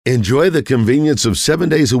Enjoy the convenience of 7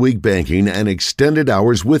 days a week banking and extended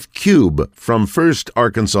hours with Cube from First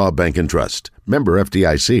Arkansas Bank and Trust. Member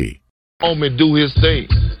FDIC. Home and do his thing.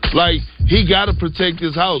 Like, he got to protect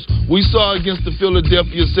his house. We saw against the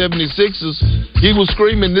Philadelphia 76ers, he was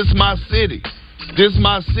screaming, "This my city. This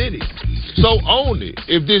my city." So own it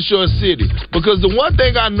if this your city. Because the one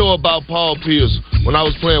thing I know about Paul Pierce, when I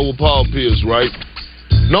was playing with Paul Pierce, right?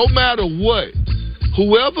 No matter what,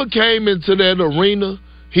 whoever came into that arena,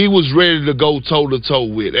 he was ready to go toe-to-toe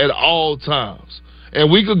with at all times. And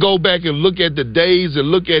we could go back and look at the days and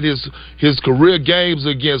look at his career games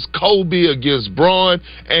against Kobe, against Bron,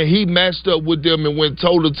 and he matched up with them and went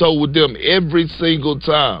toe-to-toe with them every single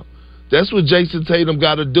time. That's what Jason Tatum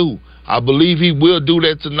got to do. I believe he will do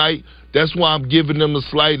that tonight. That's why I'm giving them a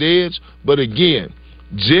slight edge. But again,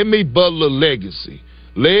 Jimmy Butler legacy.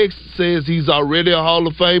 Legs says he's already a Hall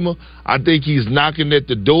of Famer. I think he's knocking at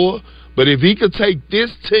the door. But if he could take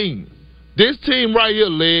this team right here,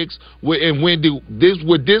 Legs, with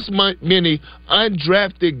this many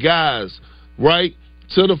undrafted guys, right,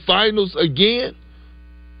 to the finals again,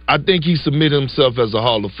 I think he submitted himself as a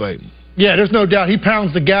Hall of Famer. Yeah, there's no doubt. He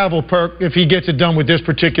pounds the gavel, Perk, if he gets it done with this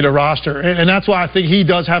particular roster. And that's why I think he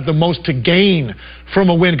does have the most to gain from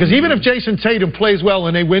a win. Because even if Jason Tatum plays well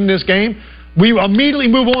and they win this game, we immediately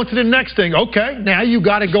move on to the next thing. Okay, now you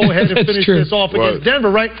got to go ahead and finish this off against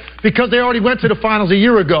Denver, right? Because they already went to the finals a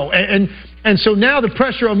year ago. And so now the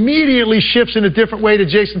pressure immediately shifts in a different way to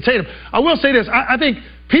Jason Tatum. I will say this. I think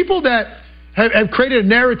people that have created a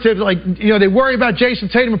narrative, like, they worry about Jason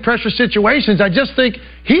Tatum in pressure situations. I just think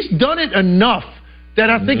he's done it enough that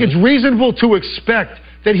I think it's reasonable to expect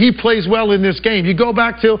that he plays well in this game. You go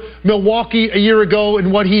back to Milwaukee a year ago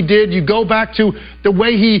and what he did. You go back to the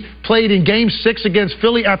way he played in Game 6 against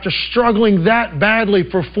Philly after struggling that badly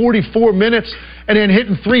for 44 minutes and then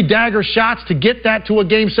hitting 3 dagger shots to get that to a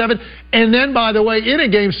Game 7. And then, by the way, in a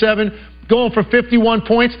Game 7, going for 51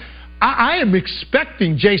 points. I am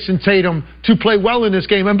expecting Jason Tatum to play well in this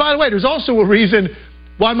game. And by the way, there's also a reason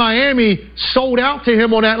why Miami sold out to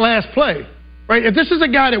him on that last play. Right? If this is a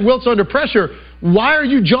guy that wilts under pressure, why are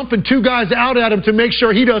you jumping 2 guys out at him to make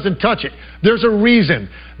sure he doesn't touch it? There's a reason.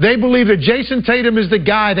 They believe that Jason Tatum is the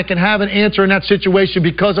guy that can have an answer in that situation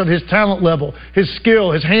because of his talent level, his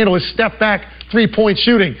skill, his handle, his step-back three-point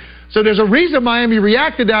shooting. So there's a reason Miami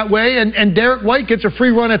reacted that way, and Derek White gets a free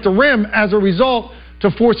run at the rim as a result to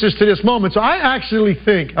force us to this moment. So I actually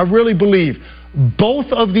think, I really believe,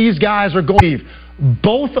 both of these guys are going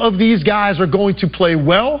to play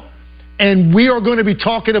well. And we are going to be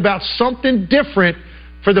talking about something different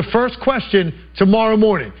for the first question tomorrow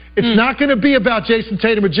morning. It's not going to be about Jason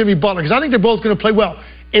Tatum or Jimmy Butler, because I think they're both going to play well.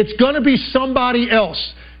 It's going to be somebody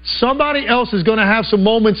else. Somebody else is going to have some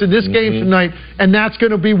moments in this game tonight, and that's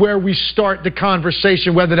going to be where we start the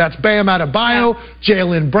conversation, whether that's Bam Adebayo,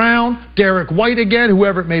 Jaylen Brown, Derek White again,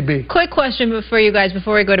 whoever it may be. Quick question before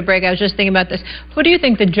we go to break. I was just thinking about this. Who do you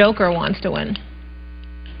think the Joker wants to win?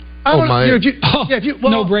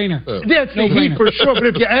 No-brainer. That's the Heat for sure. But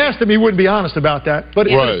if you asked him, he wouldn't be honest about that. But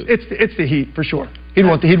it's the Heat for sure.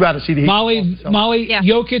 He'd rather see the Heat. Molly,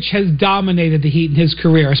 Jokic has dominated the Heat in his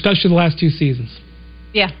career, especially the last 2 seasons.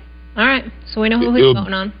 Yeah. All right. So we know who he's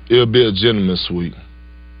voting on. It'll be a gentleman's suite.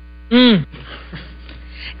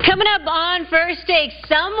 Coming up on First Take,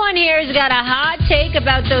 someone here has got a hot take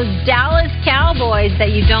about those Dallas Cowboys that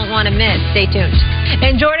you don't want to miss. Stay tuned.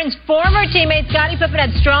 And Jordan's former teammate Scottie Pippen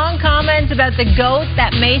had strong comments about the GOAT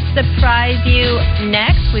that may surprise you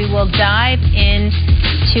next. We will dive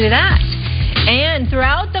into that. And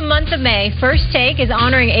throughout the month of May, First Take is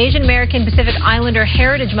honoring Asian American Pacific Islander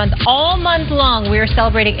Heritage Month. All month long, we are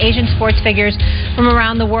celebrating Asian sports figures from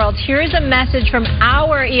around the world. Here's a message from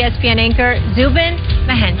our ESPN anchor, Zubin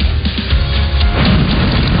Mehenti.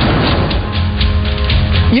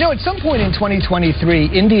 At some point in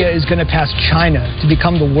 2023, India is going to pass China to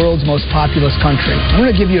become the world's most populous country. I'm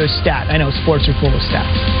going to give you a stat. I know sports are full of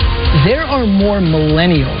stats. There are more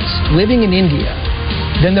millennials living in India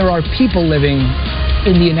than there are people living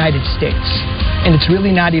in the United States. And it's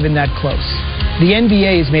really not even that close. The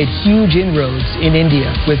NBA has made huge inroads in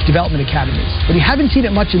India with development academies. But you haven't seen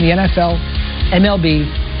it much in the NFL, MLB,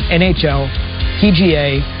 NHL,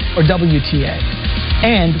 PGA, or WTA.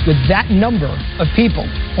 And with that number of people,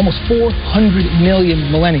 almost 400 million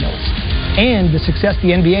millennials, and the success the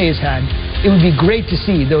NBA has had, it would be great to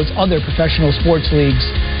see those other professional sports leagues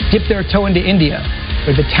dip their toe into India,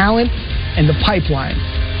 where the talent and the pipeline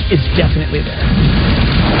is definitely there.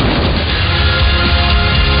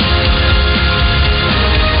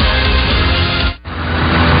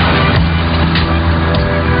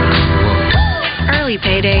 Early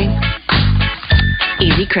payday.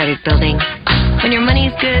 Easy credit building. When your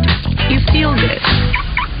money's good, you feel good.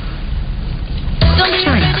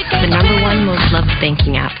 Chime, the #1 most loved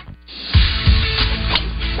banking app.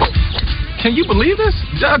 Can you believe this?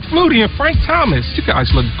 Doug Flutie and Frank Thomas. You guys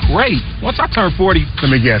look great. Once I turn 40... Let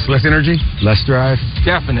me guess. Less energy? Less drive?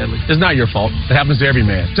 Definitely. It's not your fault. It happens to every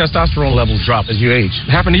man. Testosterone levels drop as you age. It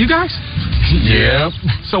happened to you guys? Yeah.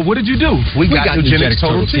 So what did you do? We got Nugenix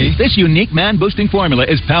Total T. This unique man-boosting formula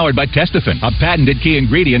is powered by Testofen, a patented key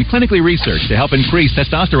ingredient clinically researched to help increase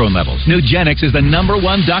testosterone levels. Nugenix is the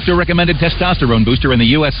 #1 doctor-recommended testosterone booster in the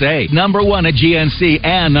USA, #1 at GNC,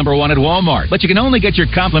 and #1 at Walmart. But you can only get your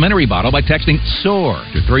complimentary bottle by texting SOAR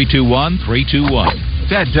to 321-321.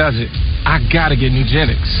 That does it. I gotta get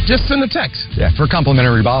Nugenix. Just send a text. Yeah, for a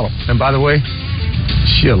complimentary bottle. And by the way,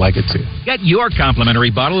 she'll like it too. Get your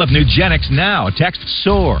complimentary bottle of Nugenix now. Text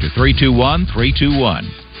SOAR to 321-321.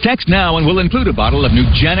 Text now and we'll include a bottle of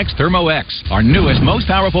Nugenix Thermo X, our newest, most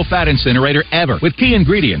powerful fat incinerator ever, with key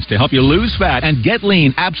ingredients to help you lose fat and get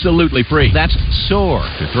lean absolutely free. That's SOAR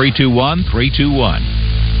to 321-321.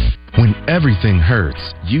 When everything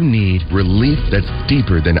hurts, you need relief that's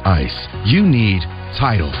deeper than ice. You need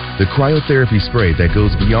Tidal, the cryotherapy spray that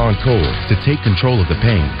goes beyond cold to take control of the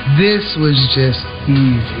pain. This was just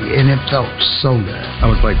easy, and it felt so good. I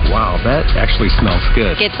was like, wow, that actually smells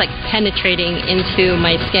good. It's like penetrating into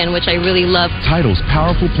my skin, which I really love. Tidal's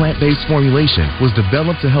powerful plant-based formulation was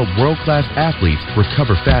developed to help world-class athletes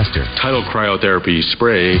recover faster. Tidal cryotherapy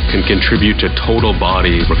spray can contribute to total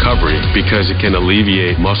body recovery because it can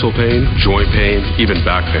alleviate muscle pain, joint pain, even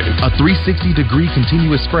back pain. A 360-degree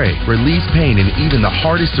continuous spray relieves pain in even the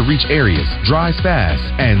hardest to reach areas, dries fast,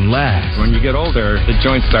 and lasts. When you get older, the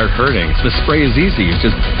joints start hurting. The spray is easy. You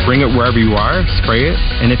just bring it wherever you are, spray it,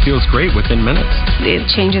 and it feels great within minutes. It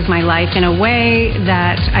changes my life in a way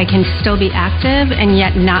that I can still be active and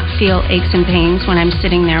yet not feel aches and pains when I'm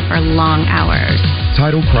sitting there for long hours.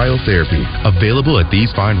 Tidal Cryotherapy, available at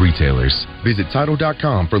these fine retailers. Visit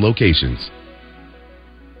Tidal.com for locations.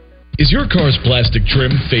 Is your car's plastic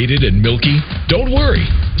trim faded and milky? Don't worry.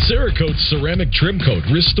 Cerakote's ceramic trim coat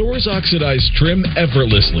restores oxidized trim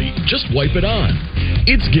effortlessly. Just wipe it on.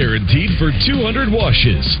 It's guaranteed for 200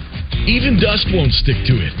 washes. Even dust won't stick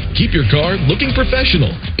to it. Keep your car looking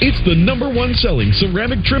professional. It's the #1 selling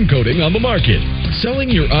ceramic trim coating on the market. Selling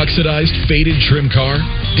your oxidized, faded trim car?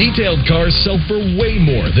 Detailed cars sell for way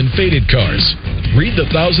more than faded cars. Read the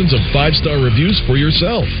thousands of 5-star reviews for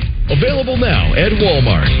yourself. Available now at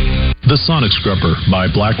Walmart. The Sonic Scrubber by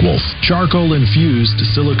Black Wolf. Charcoal-infused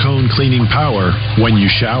silicone cleaning power when you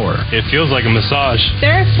shower. It feels like a massage.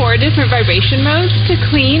 There are 4 different vibration modes to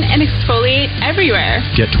clean and exfoliate everywhere.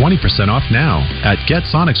 Get 20% off now at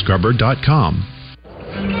GetSonicScrubber.com.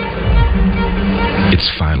 It's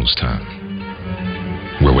finals time,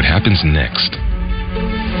 where what happens next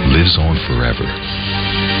lives on forever,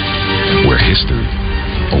 where history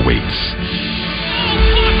awaits.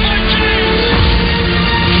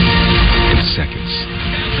 Seconds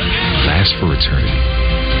last for eternity.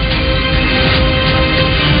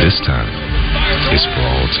 This time is for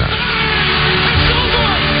all time.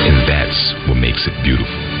 And that's what makes it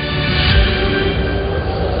beautiful.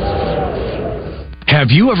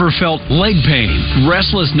 Have you ever felt leg pain,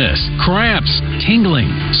 restlessness, cramps,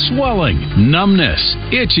 tingling, swelling, numbness,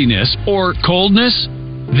 itchiness, or coldness?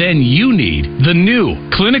 Then you need the new,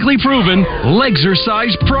 clinically proven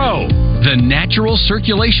Legzercise Pro. The natural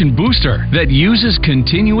circulation booster that uses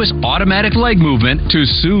continuous automatic leg movement to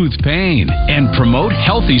soothe pain and promote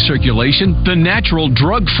healthy circulation the natural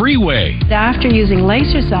drug-free way. After using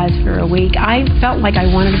Legzercise for a week, I felt like I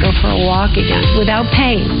wanted to go for a walk again without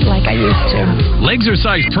pain like I used to.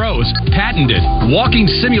 Legzercise Pro's patented walking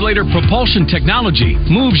simulator propulsion technology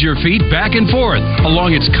moves your feet back and forth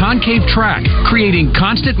along its concave track, creating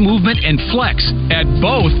constant movement and flex at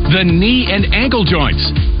both the knee and ankle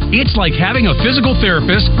joints. It's like having a physical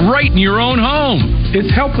therapist right in your own home.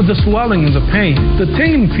 It's helped with the swelling and the pain. The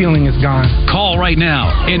tingling feeling is gone. Call right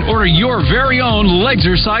now and order your very own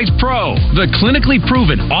Legzercise Pro, the clinically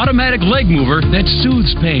proven automatic leg mover that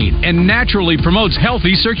soothes pain and naturally promotes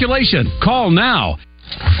healthy circulation. Call now.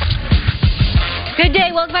 Good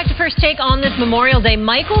day. Welcome back to First Take on this Memorial Day.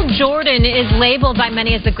 Michael Jordan is labeled by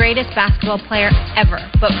many as the greatest basketball player ever.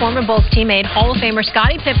 But former Bulls teammate, Hall of Famer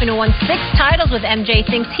Scottie Pippen, who won 6 titles with MJ,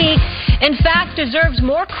 thinks he, in fact, deserves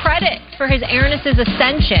more credit for his airness's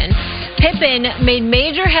ascension. Pippen made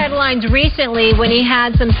major headlines recently when he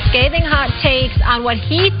had some scathing hot takes on what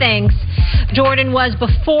he thinks Jordan was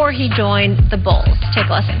before he joined the Bulls.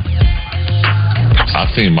 Take a listen.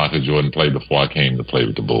 I've seen Michael Jordan play before I came to play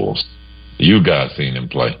with the Bulls. You guys seen him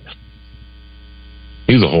play.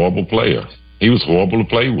 He's a horrible player. He was horrible to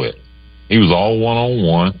play with. He was all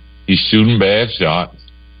one-on-one. He's shooting bad shots.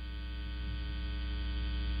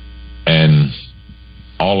 And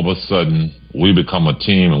all of a sudden, we become a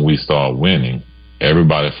team and we start winning.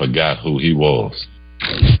 Everybody forgot who he was.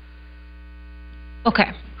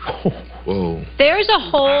 Okay. Whoa. There's a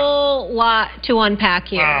whole lot to unpack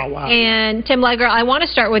here. Wow. And Tim Legler, I want to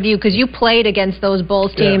start with you because you played against those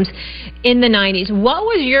Bulls teams in the 90s. What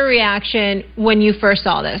was your reaction when you first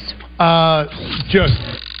saw this? Just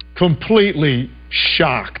completely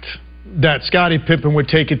shocked that Scottie Pippen would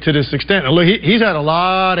take it to this extent. Look, he's had a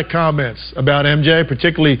lot of comments about MJ,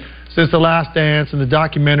 particularly since The Last Dance and the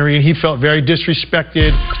documentary, and he felt very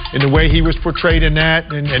disrespected in the way he was portrayed in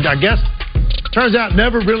that. And I guess, turns out,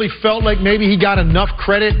 never really felt like maybe he got enough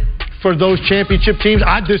credit for those championship teams.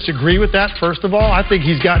 I disagree with that, first of all. I think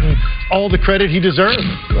he's gotten all the credit he deserves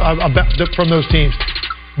from those teams.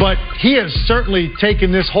 But he has certainly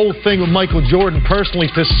taken this whole thing with Michael Jordan personally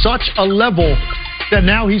to such a level that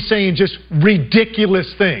now he's saying just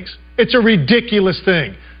ridiculous things. It's a ridiculous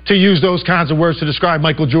thing to use those kinds of words to describe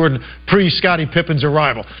Michael Jordan pre-Scottie Pippen's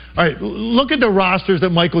arrival. All right, look at the rosters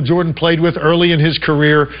that Michael Jordan played with early in his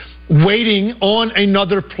career, waiting on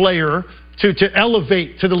another player to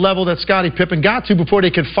elevate to the level that Scottie Pippen got to before they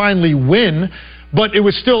could finally win. But it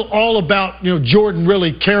was still all about, Jordan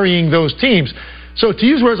really carrying those teams. So to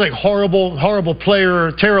use words like horrible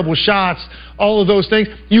player, terrible shots, all of those things,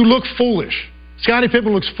 you look foolish. Scottie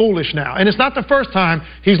Pippen looks foolish now. And it's not the first time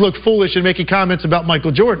he's looked foolish in making comments about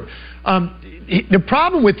Michael Jordan. The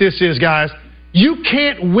problem with this is, guys, you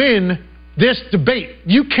can't win this debate.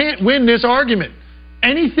 You can't win this argument.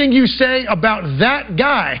 Anything you say about that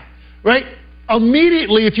guy, right,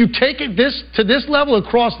 immediately, if you take it to this level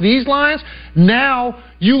across these lines, now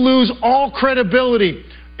you lose all credibility.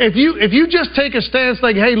 If you just take a stance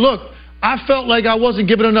like, hey, look, I felt like I wasn't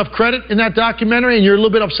given enough credit in that documentary, and you're a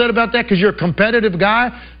little bit upset about that because you're a competitive guy,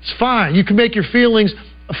 it's fine. You can make your feelings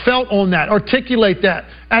felt on that, articulate that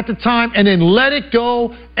at the time, and then let it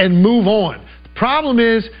go and move on. The problem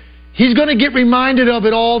is he's going to get reminded of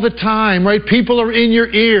it all the time, right? People are in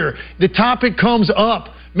your ear. The topic comes up.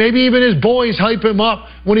 Maybe even his boys hype him up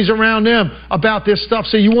when he's around them about this stuff.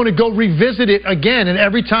 So you want to go revisit it again. And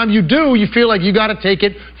every time you do, you feel like you got to take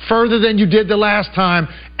it further than you did the last time.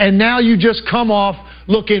 And now you just come off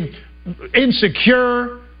looking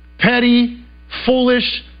insecure, petty,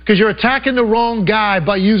 foolish, because you're attacking the wrong guy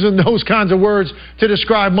by using those kinds of words to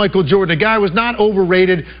describe Michael Jordan. The guy was not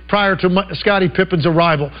overrated prior to Scottie Pippen's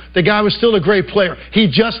arrival. The guy was still a great player. He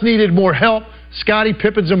just needed more help. Scottie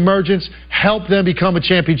Pippen's emergence helped them become a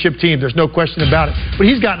championship team. There's no question about it. But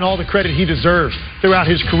he's gotten all the credit he deserves throughout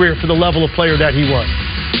his career for the level of player that he was.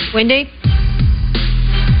 Wendy?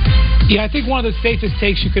 Yeah, I think one of the safest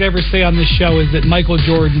takes you could ever say on this show is that Michael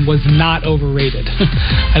Jordan was not overrated.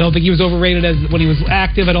 I don't think he was overrated when he was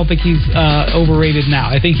active. I don't think he's overrated now.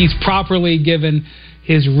 I think he's properly given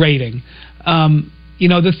his rating.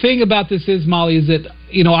 The thing about this is, Molly, is that,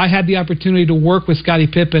 I had the opportunity to work with Scottie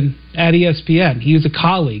Pippen at ESPN. He was a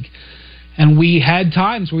colleague. And we had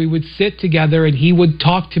times where we would sit together and he would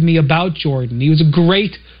talk to me about Jordan. He was a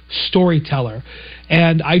great storyteller.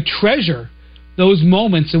 And I treasure those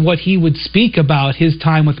moments and what he would speak about his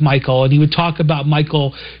time with Michael. And he would talk about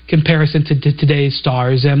Michael comparison to today's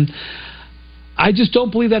stars. And I just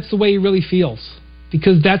don't believe that's the way he really feels,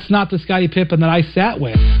 because that's not the Scottie Pippen that I sat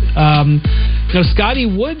with. Scottie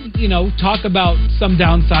would, talk about some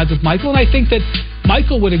downsides with Michael, and I think that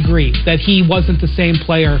Michael would agree that he wasn't the same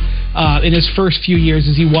player in his first few years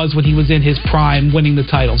as he was when he was in his prime winning the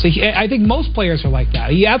titles. I think most players are like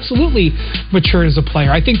that. He absolutely matured as a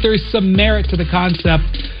player. I think there's some merit to the concept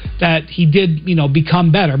that he did,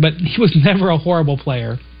 become better, but he was never a horrible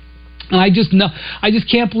player. And I just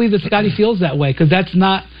can't believe that Scottie feels that way, because that's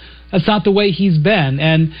not the way he's been.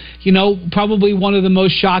 And, probably one of the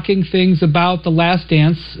most shocking things about The Last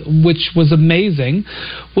Dance, which was amazing,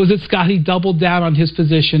 was that Scottie doubled down on his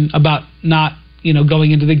position about not, going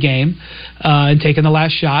into the game and taking the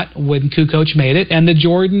last shot when Kukoc made it, and that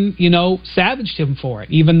Jordan, savaged him for it,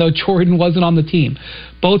 even though Jordan wasn't on the team.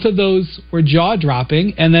 Both of those were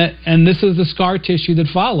jaw-dropping, and this is the scar tissue that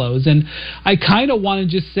follows. And I kind of want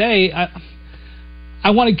to just say, I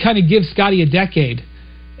want to kind of give Scottie a decade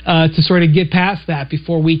to sort of get past that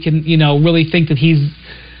before we can, really think that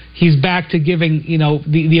he's back to giving,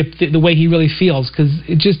 the way he really feels, because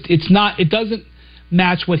it doesn't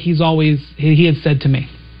match what he had said to me.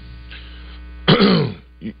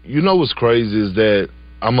 What's crazy is that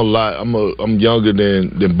I'm younger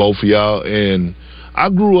than both of y'all, and I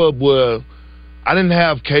grew up where I didn't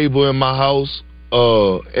have cable in my house,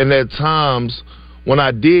 and at times when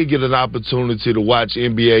I did get an opportunity to watch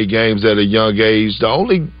NBA games at a young age, the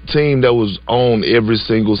only team that was on every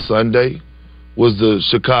single Sunday was the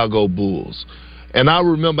Chicago Bulls. And I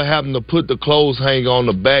remember having to put the clothes hanger on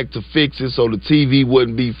the back to fix it so the TV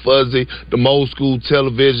wouldn't be fuzzy, the old school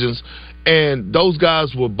televisions. And those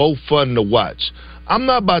guys were both fun to watch. I'm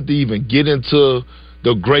not about to even get into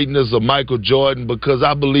the greatness of Michael Jordan because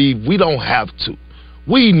I believe we don't have to.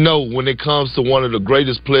 We know when it comes to one of the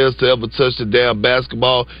greatest players to ever touch the damn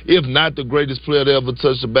basketball, if not the greatest player to ever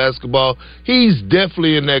touch the basketball, he's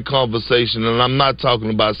definitely in that conversation, and I'm not talking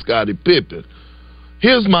about Scottie Pippen.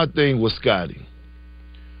 Here's my thing with Scottie.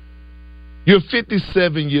 You're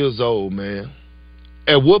 57 years old, man.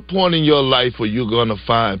 At what point in your life are you going to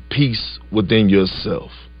find peace within yourself?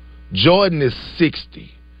 Jordan is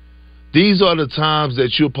 60. These are the times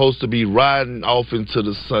that you're supposed to be riding off into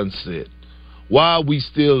the sunset. Why are we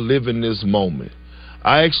still living this moment?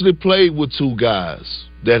 I actually played with two guys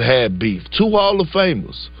that had beef, two Hall of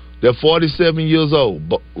Famers. They're 47 years old,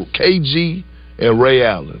 KG and Ray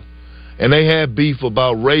Allen. And they had beef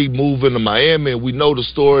about Ray moving to Miami, and we know the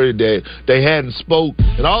story that they hadn't spoke.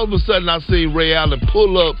 And all of a sudden I see Ray Allen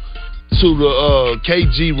pull up to the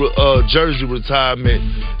KG jersey retirement,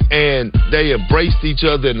 and they embraced each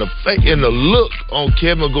other, and the look on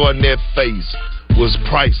Kevin Garnett's face was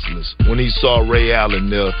priceless when he saw Ray Allen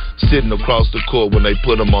there sitting across the court when they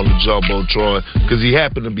put him on the Jumbotron, because he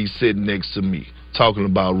happened to be sitting next to me talking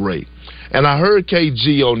about Ray. And I heard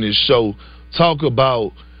KG on this show talk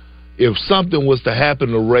about if something was to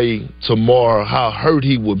happen to Ray tomorrow, how hurt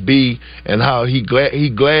he would be and how he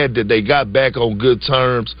glad that they got back on good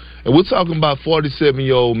terms. And we're talking about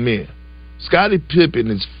 47-year-old men. Scottie Pippen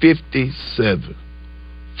is 57.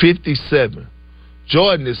 57.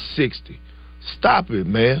 Jordan is 60. Stop it,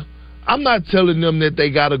 man. I'm not telling them that they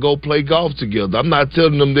got to go play golf together. I'm not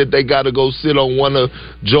telling them that they got to go sit on one of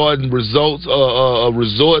Jordan's resorts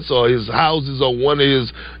or his houses on one of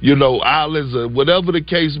his, islands or whatever the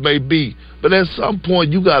case may be. But at some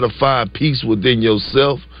point, you got to find peace within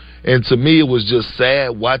yourself. And to me, it was just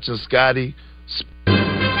sad watching Scottie.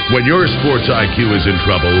 When your sports IQ is in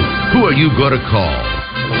trouble, who are you going to call?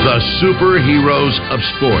 The superheroes of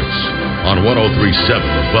sports on 103.7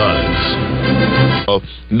 The Buzz.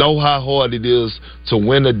 Know how hard it is to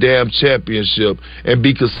win a damn championship and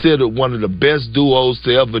be considered one of the best duos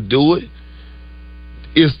to ever do it.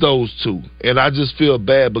 It's those two. And I just feel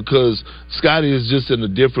bad because Scottie is just in a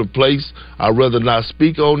different place. I'd rather not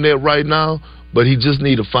speak on that right now, but he just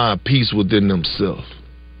need to find peace within himself.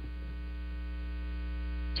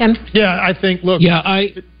 Tim? Yeah, I think, look. Yeah,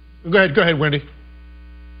 Go ahead, Wendy.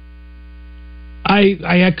 I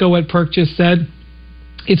echo what Perk just said.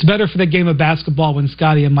 It's better for the game of basketball when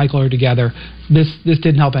Scottie and Michael are together. This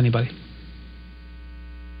didn't help anybody.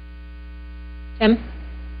 Tim?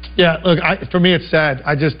 Yeah, look, for me it's sad.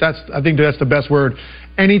 I think that's the best word.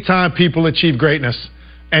 Anytime people achieve greatness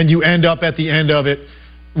and you end up at the end of it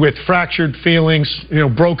with fractured feelings,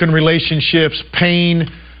 broken relationships, pain,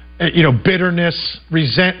 bitterness,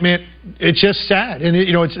 resentment, it's just sad. And,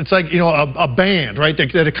 it's like, a band, right,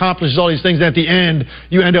 that accomplishes all these things. And at the end,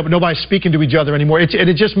 you end up with nobody speaking to each other anymore. And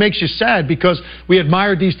it just makes you sad because we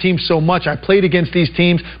admired these teams so much. I played against these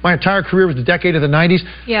teams. My entire career was the decade of the 90s.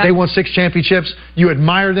 Yeah. They won 6 championships. You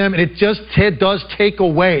admire them. And it just does take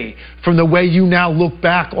away from the way you now look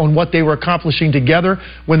back on what they were accomplishing together.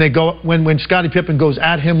 When Scottie Pippen goes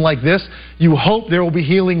at him like this, you hope there will be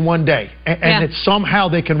healing one day. And that somehow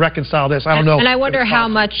they can reconcile this. I don't know. And I wonder how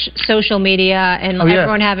much social media and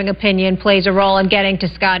everyone having opinion plays a role in getting to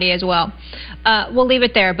Scottie as well. We'll leave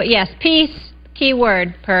it there. But yes, peace, key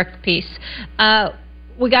word, Perk, peace.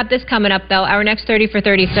 We got this coming up, though. Our next 30 for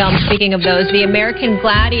 30 film, speaking of those, the American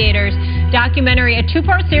Gladiators documentary, a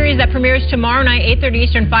 2-part series that premieres tomorrow night, 8:30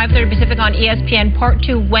 Eastern, 5:30 Pacific on ESPN. Part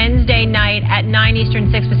 2 Wednesday night at 9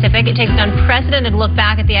 Eastern, 6 Pacific. It takes an unprecedented look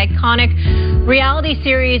back at the iconic reality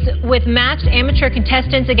series with matched amateur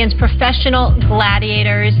contestants against professional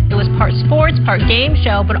gladiators. It was part sports, part game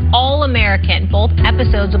show, but all American. Both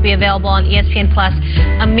episodes will be available on ESPN Plus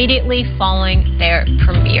immediately following their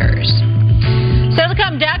premieres. So to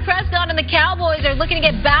come, Dak Prescott and the Cowboys are looking to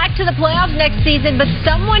get back to the playoffs next season, but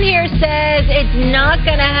someone here says it's not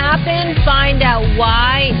going to happen. Find out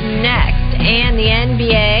why next. And the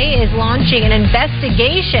NBA is launching an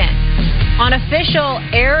investigation on official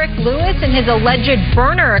Eric Lewis and his alleged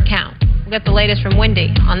burner account. We'll get the latest from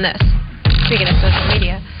Wendy on this. Speaking of social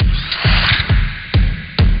media.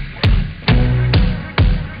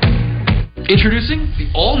 Introducing the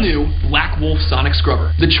all-new Black Wolf Sonic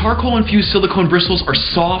Scrubber. The charcoal-infused silicone bristles are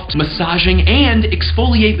soft, massaging, and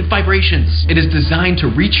exfoliate with vibrations. It is designed to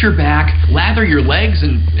reach your back, lather your legs,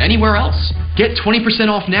 and anywhere else. Get 20%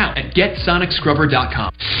 off now at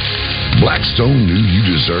GetSonicScrubber.com. Blackstone knew you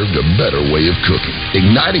deserved a better way of cooking,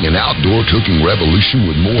 igniting an outdoor cooking revolution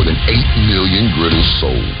with more than 8 million griddles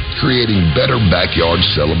sold, creating better backyard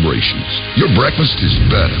celebrations. Your breakfast is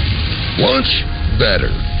better. Lunch,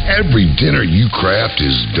 better. Every dinner you craft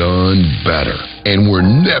is done better. And we're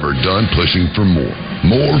never done pushing for more.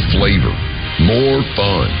 More flavor. More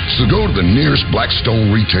fun. So go to the nearest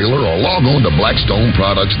Blackstone retailer or log on to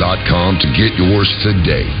blackstoneproducts.com to get yours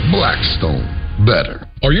today. Blackstone. Better.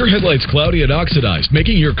 Are your headlights cloudy and oxidized,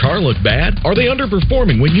 making your car look bad? Are they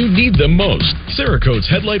underperforming when you need them most? Cerakote's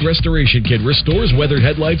Headlight Restoration Kit restores weathered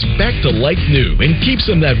headlights back to like new and keeps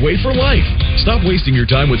them that way for life. Stop wasting your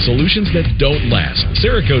time with solutions that don't last.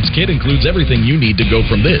 Cerakote's kit includes everything you need to go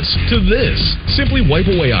from this to this. Simply wipe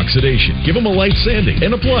away oxidation, give them a light sanding,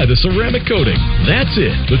 and apply the ceramic coating. That's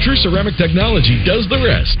it. The True Ceramic technology does the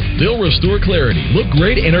rest. They'll restore clarity, look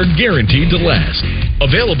great, and are guaranteed to last.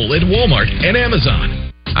 Available at Walmart and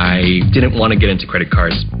Amazon. I didn't want to get into credit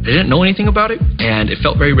cards. I didn't know anything about it, and it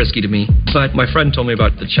felt very risky to me. But my friend told me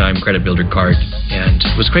about the Chime Credit Builder card, and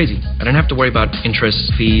it was crazy. I didn't have to worry about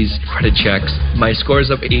interest, fees, credit checks. My score's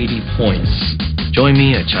up 80 points. Join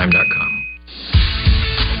me at Chime.com.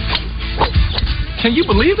 Can you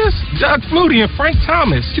believe this? Doug Flutie and Frank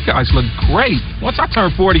Thomas. You guys look great. Once I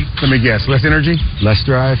turn 40... Let me guess. Less energy? Less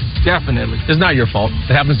drive? Definitely. It's not your fault.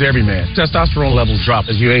 It happens to every man. Testosterone levels drop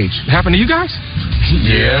as you age. It happened to you guys?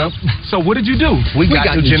 Yeah. So what did you do? We got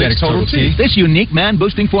Nugenix Total T. This unique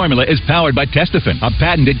man-boosting formula is powered by Testofen, a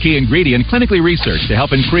patented key ingredient clinically researched to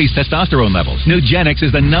help increase testosterone levels. Nugenix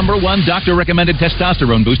is the #1 doctor-recommended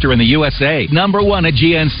testosterone booster in the USA, #1 at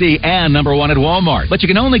GNC, and #1 at Walmart. But you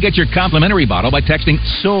can only get your complimentary bottle by texting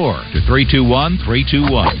SOAR to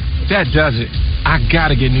 321-321. That does it. I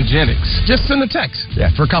gotta get Nugenix. Just send a text. Yeah,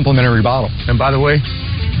 for a complimentary bottle. And by the way,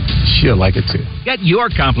 she'll like it too. Get your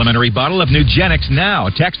complimentary bottle of Nugenix now.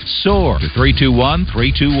 Text SOAR to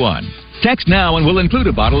 321-321. Text now and we'll include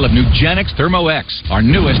a bottle of Nugenix Thermo X, our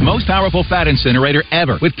newest, most powerful fat incinerator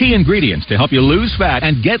ever, with key ingredients to help you lose fat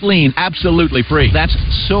and get lean absolutely free. That's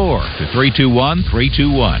SOAR to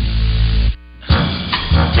 321-321.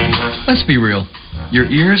 Let's be real. Your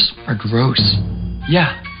ears are gross.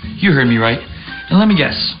 Yeah, you heard me right. And let me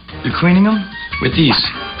guess, you're cleaning them with these.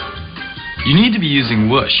 You need to be using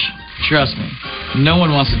Whoosh. Trust me, no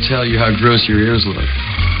one wants to tell you how gross your ears look.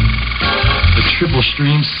 The triple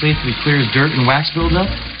stream safely clears dirt and wax buildup,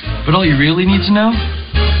 but all you really need to know,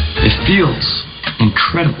 it feels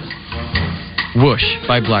incredible. Whoosh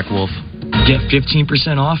by Black Wolf. Get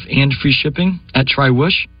 15% off and free shipping at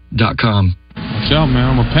trywhoosh.com. Watch out, man.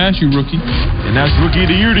 I'm going to pass you, rookie. And that's Rookie of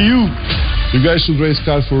the Year to you. You guys should race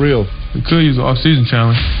cars for real. We could use an off-season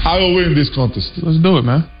challenge. I will win this contest. Let's do it,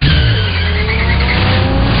 man.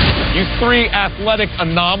 You three athletic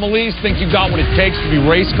anomalies think you got what it takes to be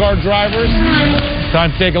race car drivers?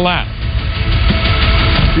 Time to take a lap.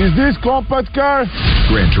 Is this compact car?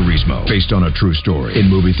 Gran Turismo, based on a true story. In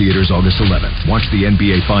movie theaters August 11th. Watch the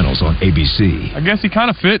NBA Finals on ABC. I guess he kind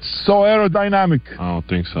of fits. So aerodynamic. I don't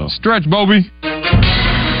think so. Stretch, Bobby.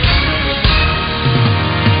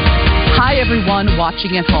 Hi, everyone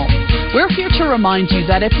watching at home. We're here to remind you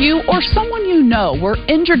that if you or someone you know were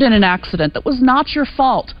injured in an accident that was not your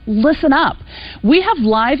fault, listen up. We have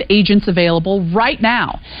live agents available right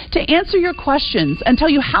now to answer your questions and tell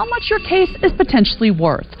you how much your case is potentially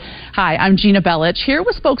worth. Hi, I'm Gina Bellich, here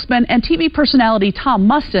with spokesman and TV personality Tom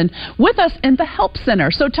Mustin with us in the Help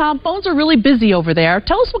Center. So, Tom, phones are really busy over there.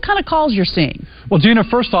 Tell us what kind of calls you're seeing. Well, Gina,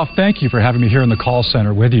 first off, thank you for having me here in the call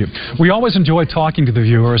center with you. We always enjoy talking to the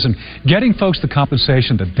viewers and getting folks the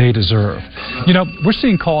compensation that they deserve. You know, we're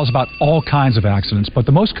seeing calls about all kinds of accidents, but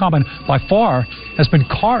the most common by far has been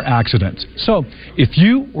car accidents. So if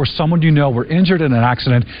you or someone you know were injured in an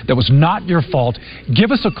accident that was not your fault,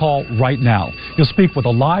 give us a call right now. You'll speak with a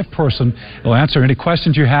live person. They'll answer any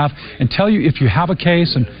questions you have and tell you if you have a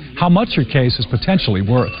case and how much your case is potentially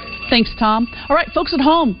worth. Thanks, Tom. All right, folks at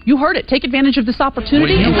home, you heard it. Take advantage of this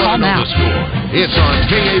opportunity and call now. It's on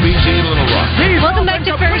KABC Little Rock. Welcome back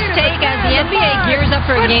to First Take as the NBA gears up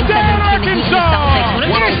for Game 7 between the Heat and the Celtics. One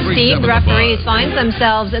of their esteemed referees finds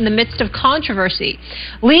themselves in the midst of controversy.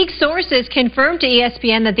 League sources confirmed to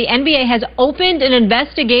ESPN that the NBA has opened an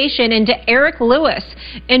investigation into Eric Lewis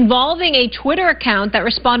involving a Twitter account that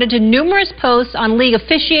responded to numerous posts on league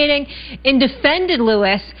officiating and defended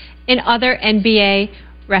Lewis and other NBA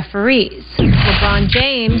referees. LeBron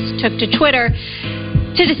James took to Twitter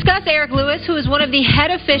To discuss Eric Lewis, who is one of the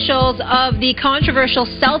head officials of the controversial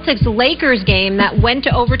Celtics-Lakers game that went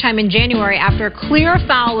to overtime in January after a clear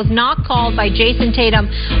foul was not called by Jason Tatum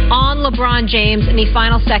on LeBron James in the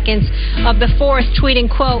final seconds of the fourth, tweeting,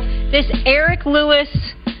 quote, "This Eric Lewis,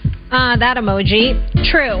 that emoji,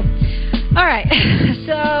 true." All right,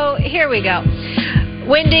 so here we go.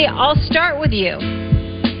 Wendy, I'll start with you.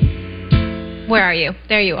 Where are you?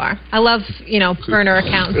 There you are. I love, burner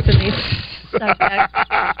accounts in these subjects.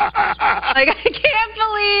 Like, I can't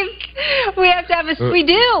believe we have to have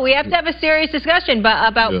we have to have a serious discussion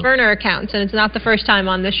about burner accounts, and it's not the first time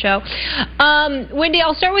on this show. Wendy,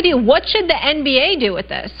 I'll start with you. What should the NBA do with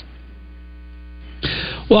this?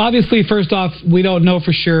 Well, obviously, first off, we don't know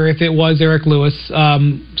for sure if it was Eric Lewis,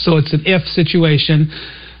 so it's an if situation.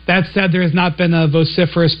 That said, there has not been a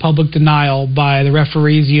vociferous public denial by the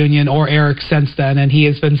referees union or Eric since then, and he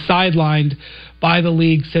has been sidelined by the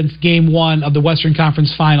league since Game 1 of the Western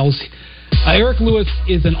Conference Finals. Eric Lewis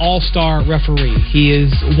is an all-star referee. He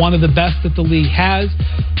is one of the best that the league has.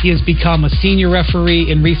 He has become a senior referee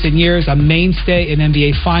in recent years, a mainstay in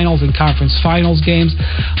NBA Finals and Conference Finals games.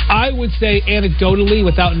 I would say anecdotally,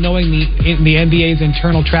 without knowing the NBA's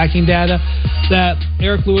internal tracking data, that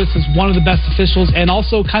Eric Lewis is one of the best officials and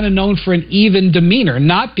also kind of known for an even demeanor,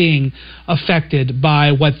 not being affected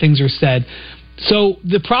by what things are said. So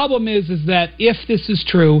the problem is that if this is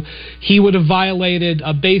true, he would have violated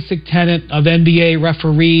a basic tenet of NBA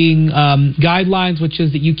refereeing guidelines, which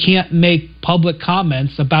is that you can't make public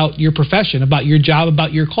comments about your profession, about your job,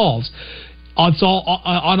 about your calls. It's all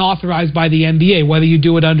unauthorized by the NBA, whether you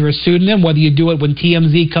do it under a pseudonym, whether you do it when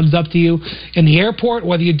TMZ comes up to you in the airport,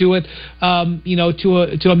 whether you do it,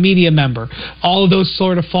 to a media member. All of those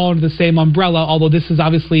sort of fall under the same umbrella, although this is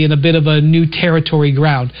obviously in a bit of a new territory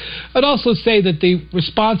ground. I'd also say that the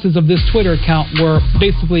responses of this Twitter account were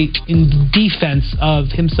basically in defense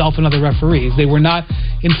of himself and other referees. They were not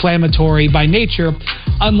inflammatory by nature,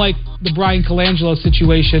 unlike the Brian Colangelo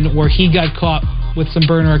situation where he got caught with some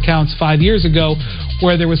burner accounts 5 years ago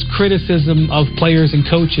where there was criticism of players and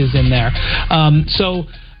coaches in there.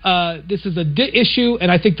 This is a issue,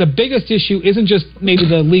 and I think the biggest issue isn't just maybe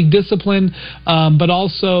the league discipline, but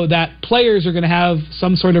also that players are going to have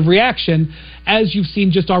some sort of reaction, as you've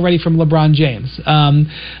seen just already from LeBron James.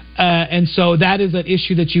 And so that is an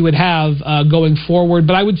issue that you would have going forward.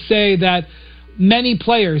 But I would say that many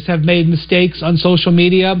players have made mistakes on social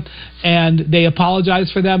media, and they apologize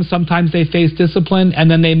for them. Sometimes they face discipline, and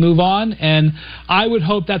then they move on. And I would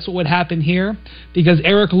hope that's what would happen here, because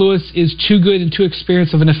Eric Lewis is too good and too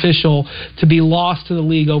experienced of an official to be lost to the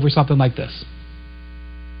league over something like this.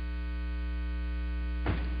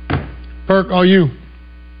 Perk, are you?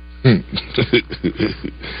 Man,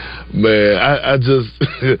 I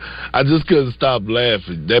just couldn't stop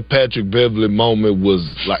laughing. That Patrick Beverley moment was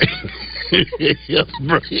like a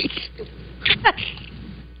break.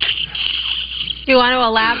 Do you want to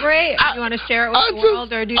elaborate? Do you want to share it with the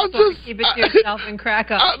world, or do you just want to keep it to yourself and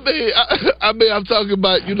crack up? I mean, I'm talking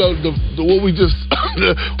about what we just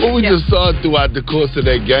just saw throughout the course of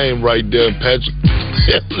that game right there, Patrick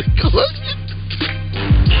Beverley.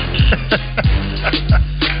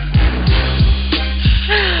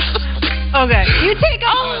 Okay, you take a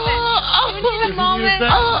moment. You need a moment.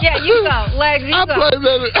 Yeah, you go. Legs, you go.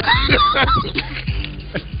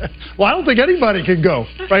 Well, I don't think anybody can go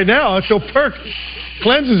right now until Perk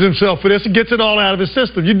cleanses himself for this and gets it all out of his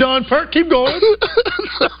system. You done, Perk? Keep going.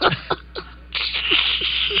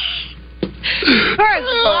 Perk,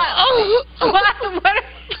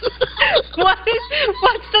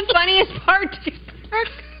 what's the funniest part to you, Perk?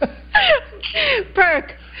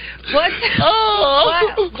 Perk.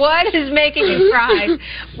 What is making you cry?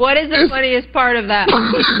 What is the funniest part of that?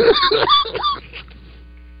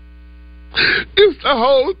 It's the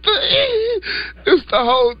whole thing. It's the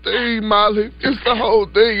whole thing, Molly. It's the whole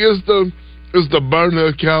thing. It's the burner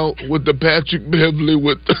account with the Patrick Beverley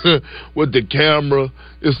with the camera.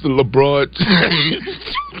 It's the LeBron.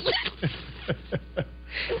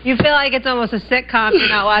 You feel like it's almost a sitcom. You're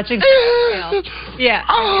not watching. Yeah,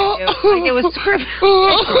 like it was scripted.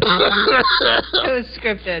 It was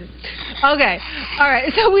scripted. Okay, all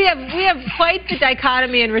right. So we have quite the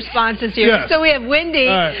dichotomy in responses here. Yes. So we have Wendy.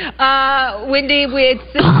 Right. Wendy,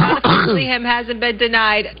 it's not officially him, hasn't been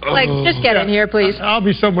denied. Like, just get in here, please. I'll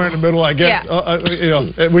be somewhere in the middle, I guess.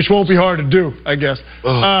 Yeah. Which won't be hard to do, I guess.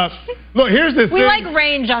 Look, here's the thing. We like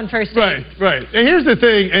range on first date. Right. And here's the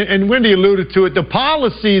thing, and Wendy alluded to it. The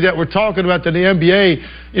policy that we're talking about that the NBA,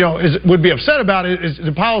 would be upset about it is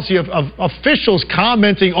the policy of officials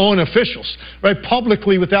commenting on officials, right,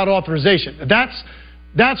 publicly without authorization. That's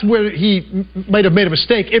That's where he might have made a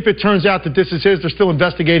mistake. If it turns out that this is his, they're still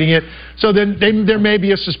investigating it. So then there may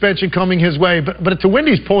be a suspension coming his way. But to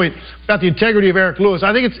Wendy's point about the integrity of Eric Lewis,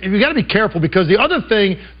 I think you got to be careful, because the other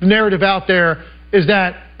thing, the narrative out there is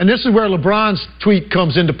that, and this is where LeBron's tweet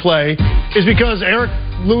comes into play, is because Eric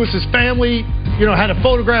Lewis's family, had a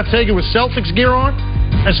photograph taken with Celtics gear on.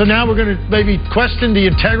 And so now we're going to maybe question the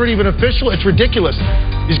integrity of an official. It's ridiculous.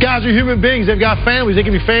 These guys are human beings. They've got families. They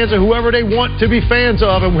can be fans of whoever they want to be fans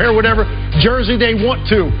of and wear whatever jersey they want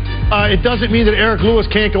to. It doesn't mean that Eric Lewis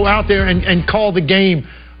can't go out there and call the game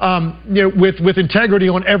with integrity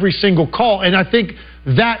on every single call. And I think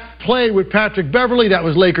that play with Patrick Beverley, that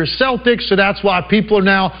was Lakers-Celtics, so that's why people are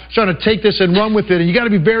now trying to take this and run with it. And you got to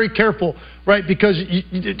be very careful, right? Because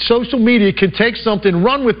social media can take something,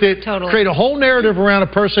 run with it, create a whole narrative around a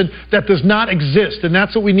person that does not exist. And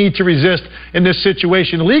that's what we need to resist in this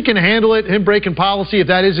situation. The league can handle it, him breaking policy, if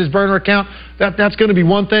that is his burner account, that's going to be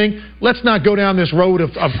one thing. Let's not go down this road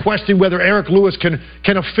of questioning whether Eric Lewis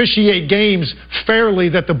can officiate games fairly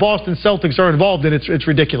that the Boston Celtics are involved in. It's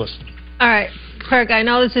ridiculous. All right. Kirk, I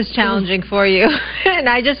know this is challenging for you, and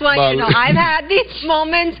I just want you to know I've had these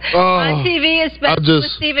moments on TV, especially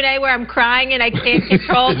with Stephen A., where I'm crying and I can't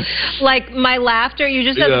control my laughter. You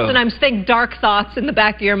just have to sometimes think dark thoughts in the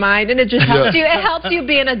back of your mind, and it just helps you. It helps you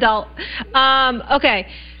be an adult. Okay,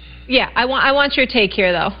 yeah, I want your take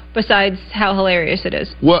here though. Besides how hilarious it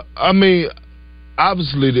is. Well, I mean,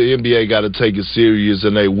 obviously the NBA got to take it serious,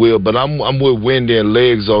 and they will. But I'm with Wendy and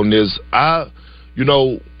Legs on this.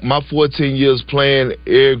 My 14 years playing,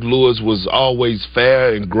 Eric Lewis was always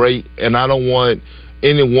fair and great, and I don't want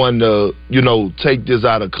anyone to, take this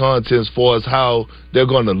out of context as far as how they're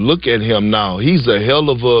going to look at him now. He's a hell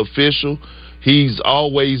of an official. He's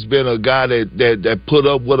always been a guy that put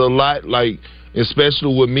up with a lot,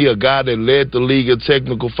 especially with me, a guy that led the league in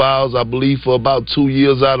technical fouls, I believe, for about 2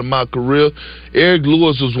 years out of my career. Eric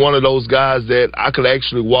Lewis was one of those guys that I could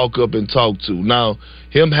actually walk up and talk to. Now,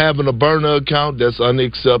 him having a burner account, that's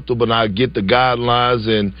unacceptable, and I get the guidelines,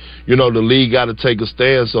 and, the league got to take a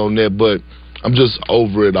stance on that, but I'm just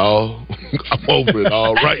over it all. I'm over it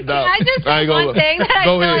all right now. I just say one thing that I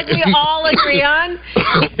feel like we all agree on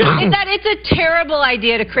is that it's a terrible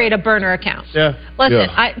idea to create a burner account. Yeah. Listen,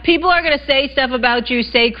 people are going to say stuff about you,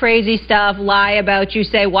 say crazy stuff, lie about you,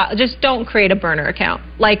 say what. Just don't create a burner account.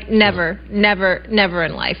 Never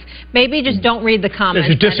in life. Maybe just don't read the comments.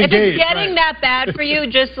 If it's getting that bad for you,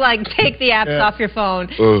 just take the apps off your phone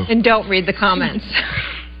and don't read the comments.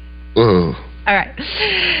 All right.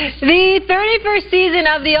 The 31st season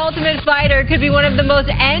of The Ultimate Fighter could be one of the most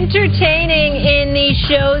entertaining in the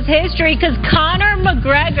show's history because Conor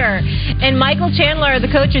McGregor and Michael Chandler are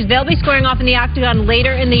the coaches. They'll be squaring off in the octagon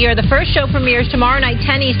later in the year. The first show premieres tomorrow night,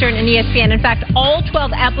 10 Eastern, on ESPN. In fact, all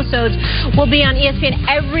 12 episodes will be on ESPN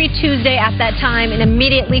every Tuesday at that time and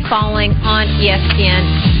immediately following on ESPN+.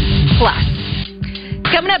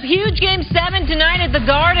 Coming up, huge Game 7 tonight at the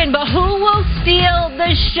Garden, but who will steal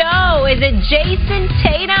the show? Is it Jason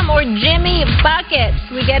Tatum or Jimmy Buckets?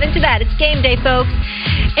 We get into that. It's game day, folks.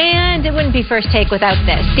 And it wouldn't be First Take without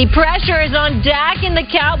this. The pressure is on Dak and the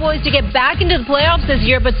Cowboys to get back into the playoffs this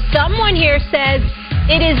year, but someone here says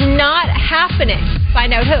it is not happening.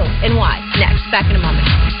 Find out who and why next. Back in a moment.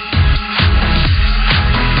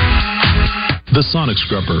 The Sonic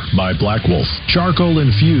Scrubber by Black Wolf.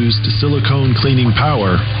 Charcoal-infused silicone cleaning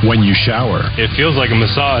power when you shower. It feels like a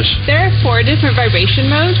massage. There are 4 different vibration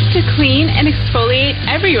modes to clean and exfoliate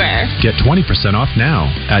everywhere. Get 20% off now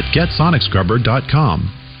at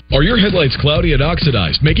GetSonicScrubber.com. Are your headlights cloudy and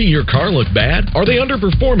oxidized, making your car look bad? Are they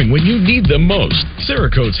underperforming when you need them most?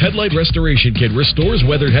 Cerakote's Headlight Restoration Kit restores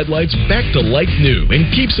weathered headlights back to like new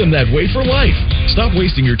and keeps them that way for life. Stop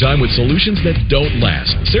wasting your time with solutions that don't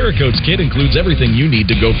last. Cerakote's kit includes everything you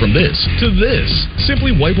need to go from this to this.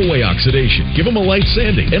 Simply wipe away oxidation, give them a light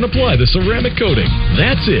sanding, and apply the ceramic coating.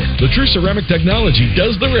 That's it. The True Ceramic technology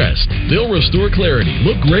does the rest. They'll restore clarity,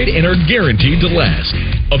 look great, and are guaranteed to last.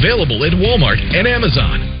 Available at Walmart and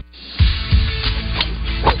Amazon.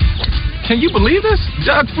 Can you believe this?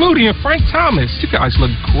 Doug Flutie and Frank Thomas. You guys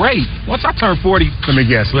look great. Once I turn 40... Let me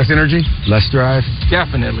guess. Less energy? Less drive?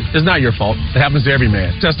 Definitely. It's not your fault. It happens to every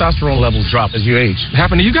man. Testosterone levels drop as you age. It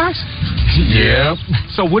happened to you guys? Yep.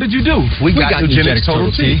 So what did you do? We got Nugenix Total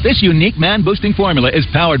T. This unique man-boosting formula is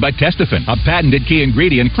powered by Testofen, a patented key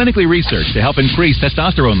ingredient clinically researched to help increase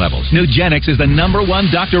testosterone levels. Nugenix is the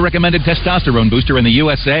 #1 doctor-recommended testosterone booster in the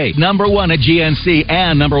USA, #1 at GNC,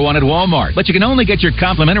 and #1 at Walmart. But you can only get your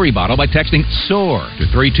complimentary bottle by texting SOAR to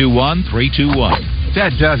 321-321.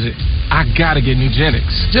 That does it. I gotta get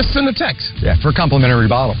Nugenix. Just send a text. Yeah, for a complimentary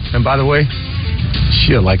bottle. And by the way,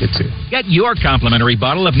 she'll like it too. Get your complimentary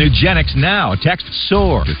bottle of Nugenix now. Text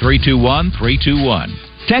SOAR to 321-321.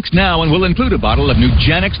 Text now and we'll include a bottle of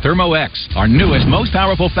Nugenix Thermo X, our newest, most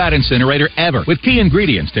powerful fat incinerator ever, with key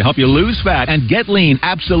ingredients to help you lose fat and get lean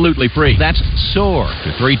absolutely free. That's SOAR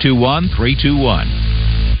to 321-321.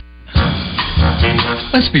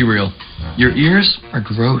 Let's be real. Your ears are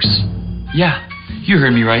gross. Yeah, you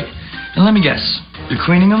heard me right. And let me guess, you're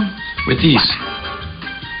cleaning them with these.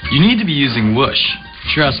 You need to be using Whoosh.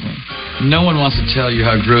 Trust me, no one wants to tell you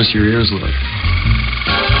how gross your ears look.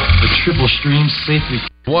 The triple stream safely.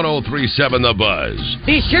 1037 The Buzz.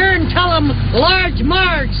 Be sure and tell them Large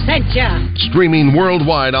Marge sent ya. Streaming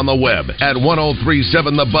worldwide on the web at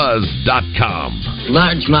 1037thebuzz.com.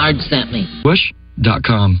 Large Marge sent me.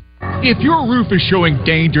 Whoosh.com. If your roof is showing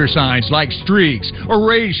danger signs like streaks or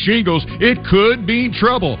raised shingles, it could mean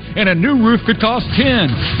trouble, and a new roof could cost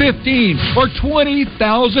 $10,000, $15,000, or $20,000.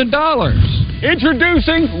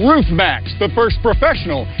 Introducing RoofMax, the first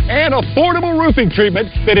professional and affordable roofing treatment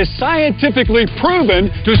that is scientifically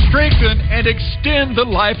proven to strengthen and extend the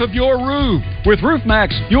life of your roof. With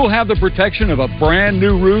RoofMax, you'll have the protection of a brand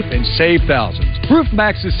new roof and save thousands.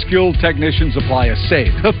 RoofMax's skilled technicians apply a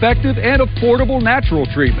safe, effective, and affordable natural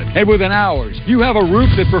treatment. And within hours, you have a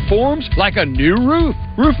roof that performs like a new roof.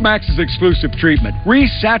 RoofMax's exclusive treatment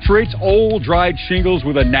resaturates old, dried shingles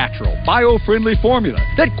with a natural, bio-friendly formula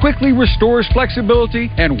that quickly restores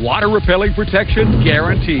flexibility and water-repelling protection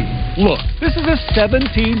guaranteed. Look, this is a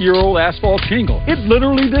 17-year-old asphalt shingle. It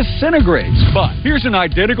literally disintegrates. But here's an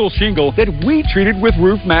identical shingle that we treated with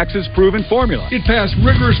RoofMax's proven formula. It passed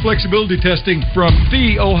rigorous flexibility testing from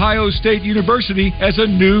The Ohio State University as a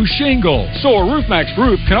new shingle. So a RoofMax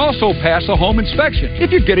roof can also pass a home inspection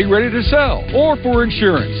if you're getting ready to sell or for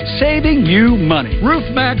insurance, saving you money.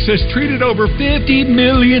 RoofMax has treated over 50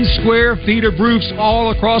 million square feet of roofs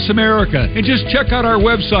all across America. And just check out our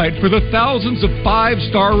website for the thousands of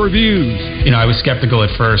 5-star reviews. You know, I was skeptical at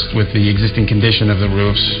first with the existing condition of the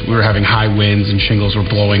roofs. We were having high winds and shingles were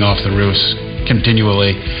blowing off the roofs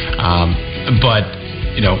continually. But,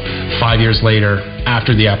 you know, 5 years later,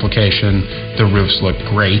 after the application, the roofs look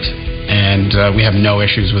great. And we have no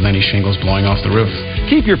issues with any shingles blowing off the roof.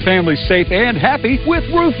 Keep your family safe and happy with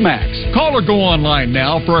RoofMax. Call or go online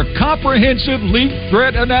now for a comprehensive leak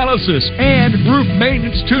threat analysis and roof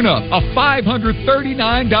maintenance tune-up. A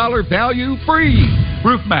 $539 value free.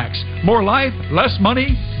 RoofMax. More life, less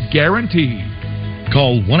money, guaranteed.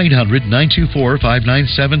 Call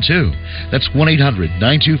 1-800-924-5972. That's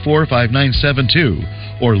 1-800-924-5972.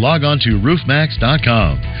 Or log on to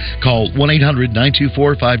roofmax.com. Call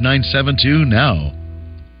 1-800-924-5972 now.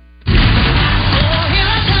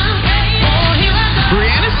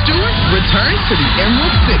 Brianna Stewart returns to the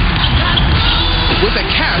Emerald City with a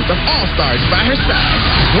cast of all-stars by her side.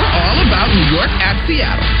 We're all about New York at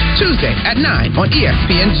Seattle. Tuesday at 9 on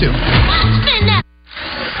ESPN2.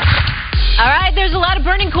 All right, there's a lot of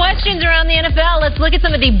burning questions around the NFL. Let's look at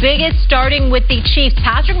some of the biggest, starting with the Chiefs.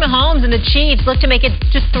 Patrick Mahomes and the Chiefs look to make it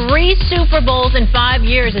to 3 Super Bowls in 5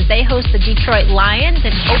 years as they host the Detroit Lions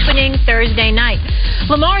an opening Thursday night.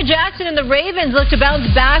 Lamar Jackson and the Ravens look to bounce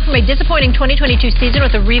back from a disappointing 2022 season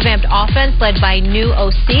with a revamped offense led by new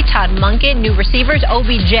OC Todd Monken, new receivers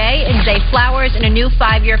OBJ and Zay Flowers, and a new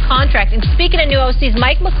 5-year contract. And speaking of new OCs,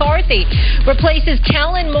 Mike McCarthy replaces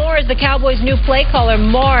Kellen Moore as the Cowboys' new play caller.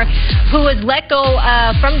 Moore, who was let go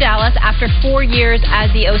from Dallas after 4 years as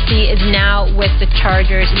the OC, is now with the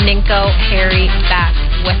Chargers. Ninko Harry back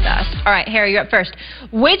with us. All right, Harry, you're up first.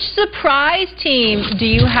 Which surprise team do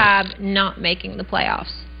you have not making the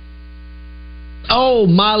playoffs? Oh,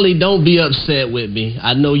 Molly, don't be upset with me.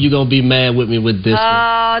 I know you're going to be mad with me with this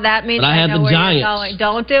one. That means I have know the where Giants. You're going.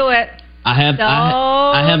 Don't do it. I have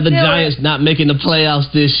the Giants not making the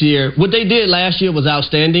playoffs this year. What they did last year was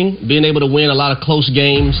outstanding, being able to win a lot of close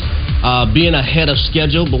games, being ahead of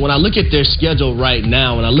schedule. But when I look at their schedule right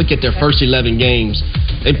now, when I look at their first 11 games,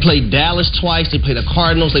 they played Dallas twice, they played the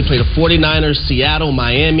Cardinals, they played the 49ers, Seattle,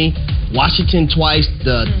 Miami, Washington twice,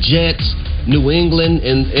 the Jets, New England,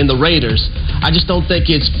 and the Raiders. I just don't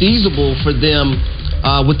think it's feasible for them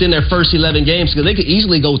within their first 11 games, because they could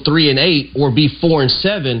easily go 3-8 or be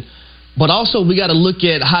 4-7. But also, we got to look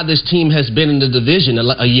at how this team has been in the division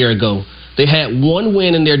a year ago. They had one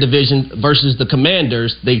win in their division versus the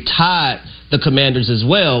Commanders. They tied the Commanders as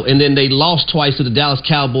well, and then they lost twice to the Dallas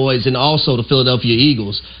Cowboys and also the Philadelphia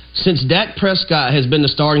Eagles. Since Dak Prescott has been the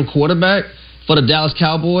starting quarterback for the Dallas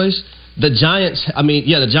Cowboys, the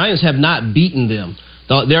Giants have not beaten them.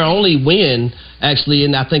 Their only win, actually,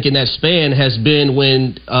 and I think in that span, has been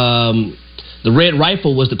when the Red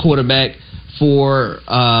Rifle was the quarterback for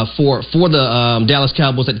the Dallas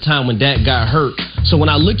Cowboys at the time when Dak got hurt. So when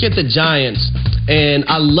I look at the Giants, and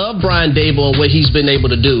I love Brian Daboll and what he's been able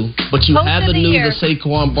to do, but you have the news of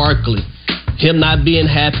Saquon Barkley, him not being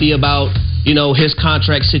happy about his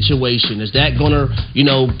contract situation. Is that going to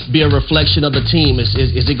be a reflection of the team? Is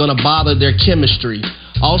it going to bother their chemistry?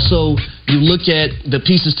 Also, you look at the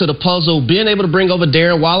pieces to the puzzle. Being able to bring over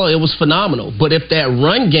Darren Waller, it was phenomenal. But if that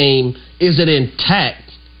run game isn't intact,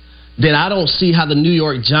 then I don't see how the New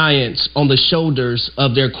York Giants, on the shoulders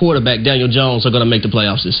of their quarterback, Daniel Jones, are going to make the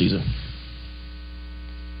playoffs this season.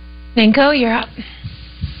 Ninko, you're up.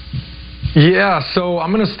 Yeah, so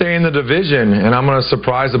I'm going to stay in the division, and I'm going to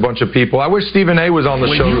surprise a bunch of people. I wish Stephen A. was on the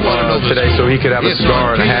show today so he could have a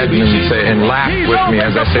cigar and a hat and laugh with me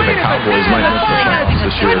as I say the Cowboys might miss the playoffs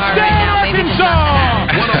this year.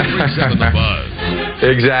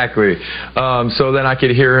 Exactly. So then I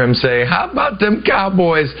could hear him say, how about them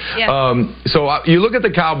Cowboys? Yeah. You look at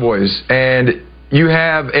the Cowboys, and you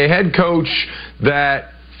have a head coach that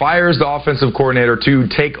fires the offensive coordinator to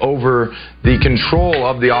take over the control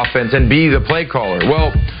of the offense and be the play caller.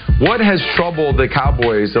 Well, what has troubled the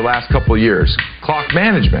Cowboys the last couple of years? Clock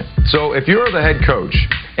management. So if you're the head coach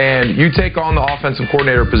and you take on the offensive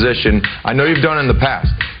coordinator position, I know you've done it in the past,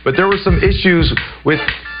 but there were some issues with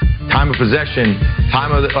time of possession,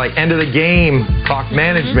 end of the game, clock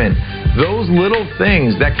management. Those little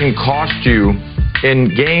things that can cost you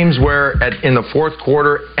in games where in the fourth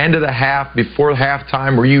quarter, end of the half, before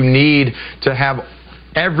halftime, where you need to have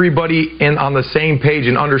everybody on the same page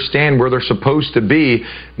and understand where they're supposed to be,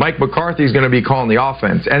 Mike McCarthy is going to be calling the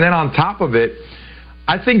offense. And then on top of it,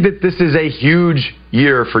 I think that this is a huge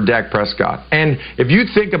year for Dak Prescott. And if you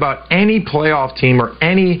think about any playoff team or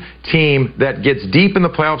any team that gets deep in the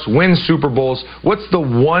playoffs, wins Super Bowls, what's the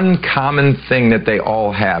one common thing that they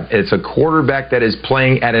all have? It's a quarterback that is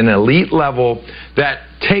playing at an elite level that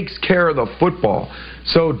takes care of the football.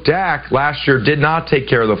 So Dak last year did not take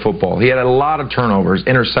care of the football. He had a lot of turnovers,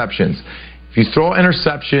 interceptions. If you throw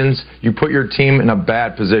interceptions, you put your team in a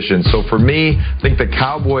bad position. So for me, I think the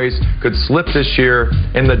Cowboys could slip this year,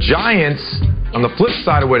 and the Giants, on the flip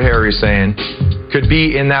side of what Harry's saying, could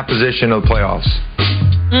be in that position of the playoffs.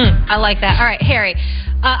 I like that. All right, Harry,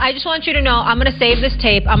 I just want you to know I'm going to save this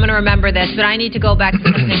tape. I'm going to remember this, but I need to go back to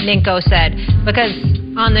something Ninko said, because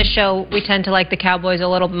on this show, we tend to like the Cowboys a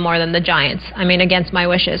little bit more than the Giants. I mean, against my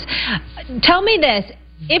wishes. Tell me this.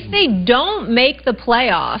 If they don't make the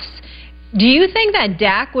playoffs, do you think that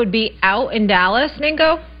Dak would be out in Dallas,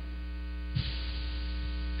 Ninko?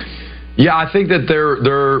 Yeah, I think that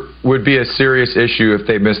there would be a serious issue if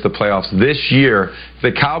they miss the playoffs this year.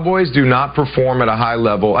 The Cowboys do not perform at a high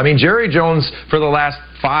level. I mean, Jerry Jones, for the last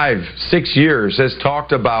 5-6 years, has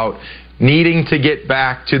talked about needing to get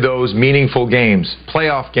back to those meaningful games,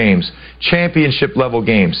 playoff games, championship-level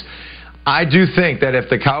games. I do think that if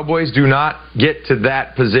the Cowboys do not get to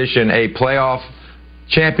that position, a playoff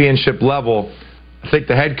championship level, I think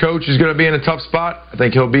the head coach is going to be in a tough spot. I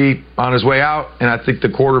think he'll be on his way out, and I think the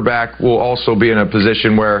quarterback will also be in a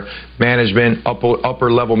position where management,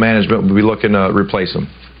 upper level management, will be looking to replace him.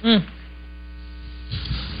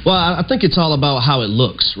 Well, I think it's all about how it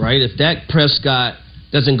looks, right? If Dak Prescott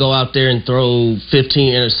doesn't go out there and throw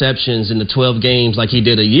 15 interceptions in the 12 games like he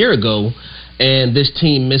did a year ago, and this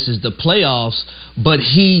team misses the playoffs, but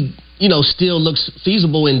he still looks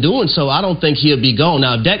feasible in doing so, I don't think he'll be gone.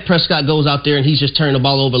 Now, if Dak Prescott goes out there and he's just turning the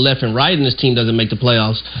ball over left and right and his team doesn't make the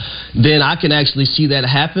playoffs, then I can actually see that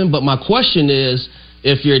happen. But my question is,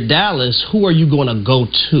 if you're Dallas, who are you going to go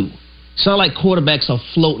to? It's not like quarterbacks are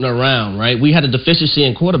floating around, right? We had a deficiency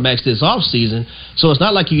in quarterbacks this offseason, so it's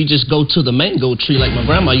not like you just go to the mango tree like my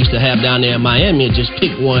grandma used to have down there in Miami and just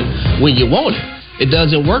pick one when you want it. It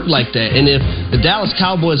doesn't work like that. And if the Dallas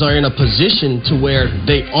Cowboys are in a position to where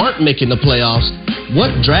they aren't making the playoffs,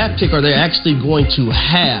 what draft pick are they actually going to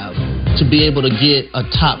have to be able to get a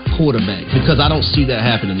top quarterback? Because I don't see that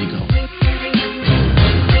happening, Nico.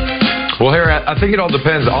 Well, Harry, I think it all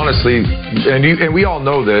depends, honestly, and we all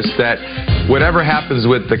know this, that whatever happens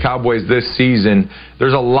with the Cowboys this season,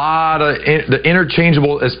 there's a lot of the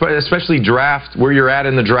interchangeable, especially draft, where you're at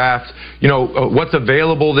in the draft, what's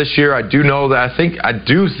available this year. I do know that I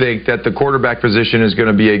do think that the quarterback position is going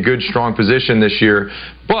to be a good, strong position this year.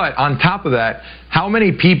 But on top of that, how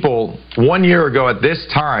many people 1 year ago at this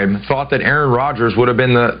time thought that Aaron Rodgers would have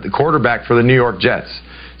been the quarterback for the New York Jets?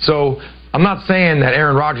 So I'm not saying that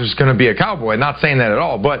Aaron Rodgers is going to be a Cowboy. I'm not saying that at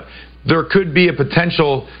all. But there could be a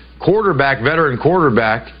potential veteran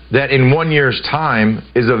quarterback, that in 1 year's time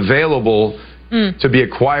is available to be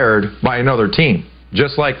acquired by another team.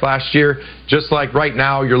 Just like last year, just like right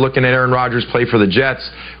now, you're looking at Aaron Rodgers play for the Jets.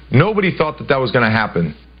 Nobody thought that was going to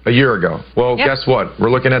happen a year ago. Well, guess what? We're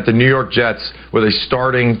looking at the New York Jets with a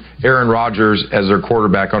starting Aaron Rodgers as their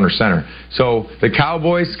quarterback under center. So the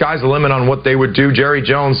Cowboys, sky's the limit on what they would do. Jerry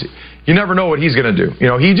Jones, you never know what he's going to do.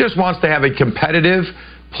 He just wants to have a competitive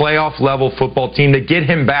playoff-level football team to get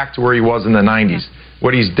him back to where he was in the 90s,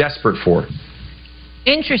 what he's desperate for.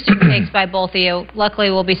 Interesting takes by both of you. Luckily,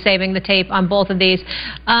 we'll be saving the tape on both of these.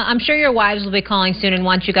 I'm sure your wives will be calling soon and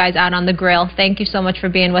want you guys out on the grill. Thank you so much for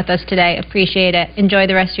being with us today. Appreciate it. Enjoy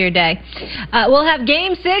the rest of your day. We'll have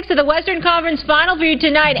Game 6 of the Western Conference Final for you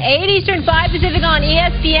tonight, 8 Eastern, 5 Pacific on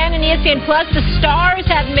ESPN and ESPN+. The Stars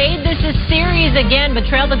have made this a series again, but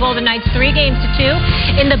trailed the Golden Knights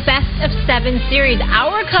 3-2 in the best-of-7 series.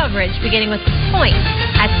 Our coverage, beginning with the point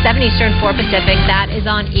at 7 Eastern, 4 Pacific. That is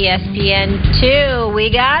on ESPN2. We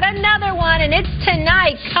got another one, and it's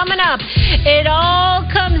tonight coming up. It all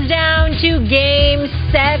comes down to Game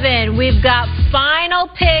 7. We've got final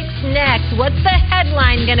picks next. What's the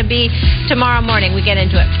headline going to be tomorrow morning? We get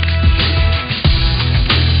into it.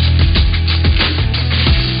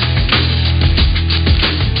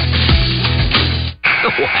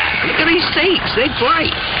 Look at these seats. They're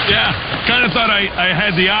great. Yeah, kind of thought I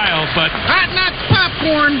had the aisle, but... Hot nuts,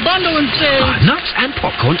 popcorn, bundle and save. Nuts and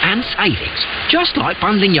popcorn and savings. Just like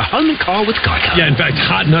bundling your home and car with Geico. Yeah, in fact,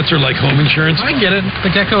 hot nuts are like home insurance. I get it. The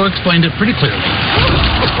Gecko explained it pretty clearly.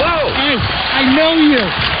 Whoa! Hey, I know you.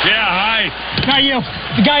 Yeah, hi. Not you.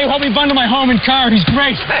 The guy who helped me bundle my home and car. He's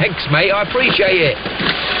great. Thanks, mate. I appreciate it.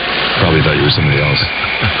 Probably thought you were somebody else.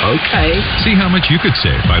 Okay. See how much you could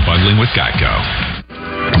save by bundling with Geico.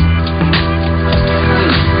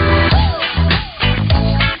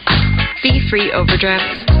 Fee-free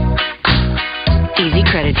overdrafts. Easy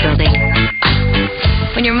credit building.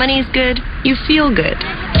 When your money's good, you feel good.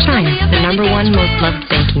 Chime, the #1 most loved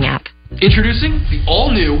banking app. Introducing the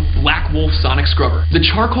all-new Black Wolf Sonic Scrubber. The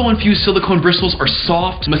charcoal-infused silicone bristles are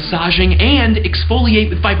soft, massaging, and exfoliate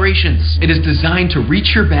with vibrations. It is designed to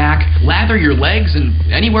reach your back, lather your legs, and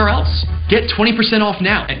anywhere else. Get 20% off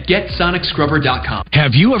now at GetSonicScrubber.com.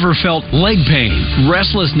 Have you ever felt leg pain,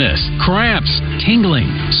 restlessness, cramps, tingling,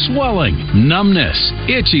 swelling, numbness,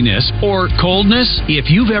 itchiness, or coldness? If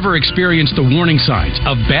you've ever experienced the warning signs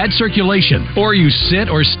of bad circulation, or you sit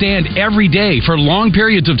or stand every day for long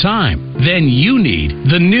periods of time, then you need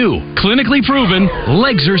the new, clinically proven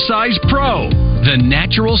Legzercise Pro, the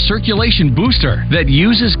natural circulation booster that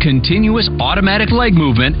uses continuous automatic leg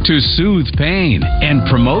movement to soothe pain and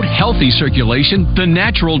promote healthy circulation the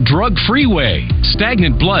natural drug-free way.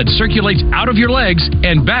 Stagnant blood circulates out of your legs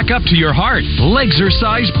and back up to your heart.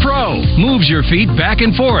 Legzercise Pro moves your feet back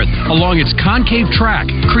and forth along its concave track,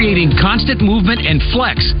 creating constant movement and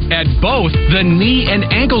flex at both the knee and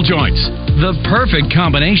ankle joints. The perfect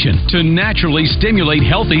combination to naturally stimulate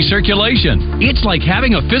healthy circulation. It's like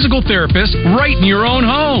having a physical therapist right in your own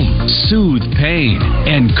home. Soothe pain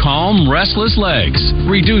and calm restless legs.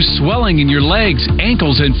 Reduce swelling in your legs,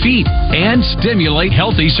 ankles, and feet, and stimulate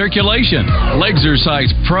healthy circulation.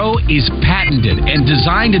 Legzercise Pro is patented and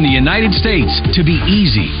designed in the United States to be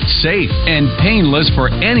easy, safe, and painless for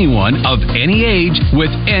anyone of any age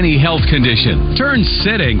with any health condition. Turn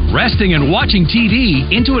sitting, resting, and watching TV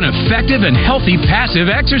into an effective and healthy passive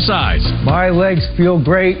exercise. My legs feel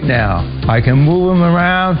great now. I can move them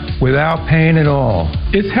around without pain at all.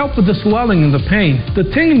 It's helped with the swelling and the pain. The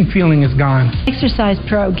tingling feeling is gone. Exercise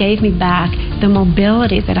Pro gave me back the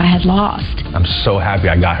mobility that I had lost. I'm so happy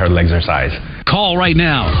I got her Legzercise. Call right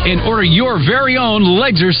now and order your very own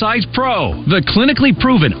Legzercise Pro, the clinically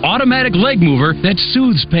proven automatic leg mover that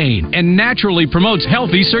soothes pain and naturally promotes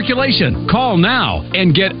healthy circulation. Call now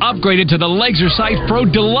and get upgraded to the Legzercise Pro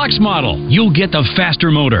Deluxe model. You'll get the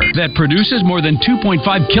faster motor that produces more than 2.5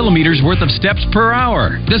 kilometers worth of steps per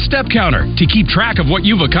hour, the step counter to keep track of what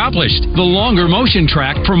you've accomplished, the longer motion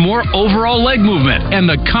track for more overall leg movement, and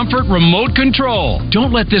the comfort remote control.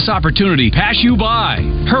 Don't let this opportunity pass you by.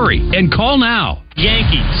 Hurry and call now.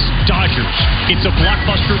 Yankees, Dodgers. It's a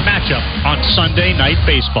blockbuster matchup on Sunday Night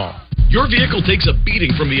Baseball. Your vehicle takes a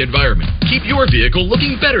beating from the environment. Keep your vehicle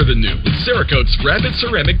looking better than new with Cerakote's Rapid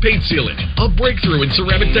Ceramic Paint Sealant, a breakthrough in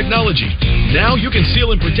ceramic technology. Now you can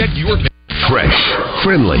seal and protect your paint. Fresh,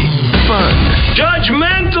 friendly, fun.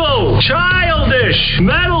 Judgmental, childish,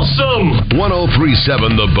 meddlesome.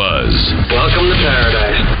 103.7 The Buzz. Welcome to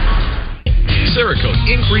paradise. Cerakote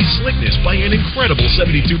increased slickness by an incredible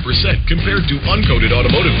 72% compared to uncoated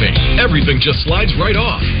automotive paint. Everything just slides right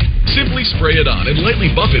off. Simply spray it on and lightly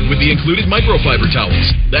buff it with the included microfiber towels.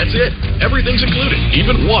 That's it. Everything's included.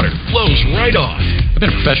 Even water flows right off. I've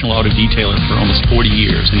been a professional auto detailer for almost 40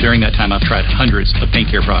 years, and during that time I've tried hundreds of paint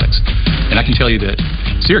care products. And I can tell you that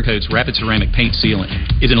Cerakote's Rapid Ceramic Paint Sealant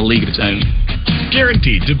is in a league of its own.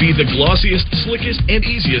 Guaranteed to be the glossiest, slickest, and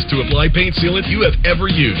easiest to apply paint sealant you have ever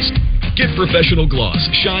used. Get professional gloss,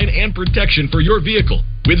 shine, and protection for your vehicle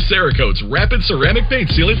with Cerakote's Rapid Ceramic Paint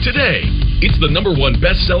Sealant today. It's the #1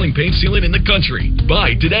 best-selling paint sealant in the country.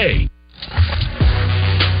 Buy today.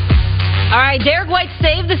 All right, Derek White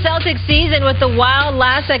saved the Celtics season with the wild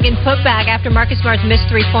last-second putback after Marcus Smart's missed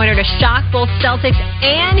three-pointer to shock both Celtics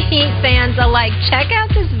and Heat fans alike. Check out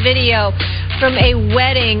this video from a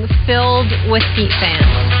wedding filled with Heat fans.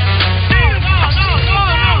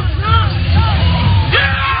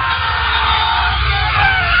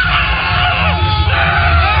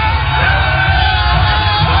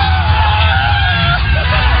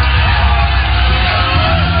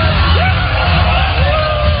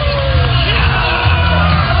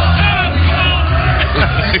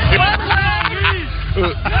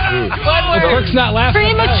 Perk's not laughing.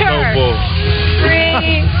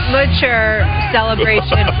 Premature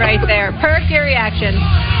celebration right there. Perk, your reaction.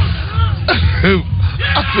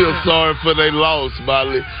 I feel sorry for they loss,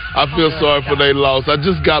 Molly. I feel sorry for they loss. I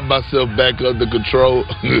just got myself back under control.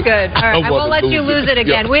 Good. All right. I won't let you lose it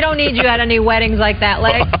again. We don't need you at any weddings like that,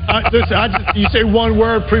 Leg. Listen, you say one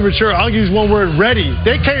word, premature. I'll use one word, ready.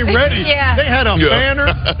 They came ready. Yeah. They had a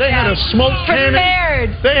banner. They had a smoke cannon.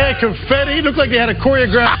 Prepared. They had confetti. It looked like they had a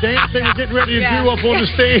choreographed dance they were getting ready to do up on the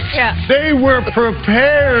stage. Yeah. They were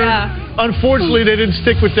prepared. Yeah. Unfortunately, they didn't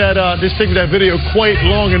stick with that video quite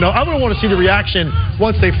long enough. I would want to see the reaction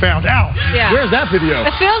once they found out. Yeah. Where's that video?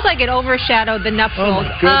 It feels like it overshadowed the nuptials.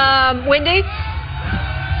 Wendy?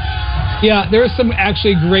 Yeah, there are some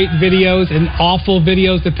actually great videos and awful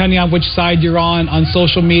videos, depending on which side you're on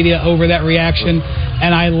social media over that reaction.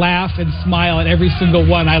 And I laugh and smile at every single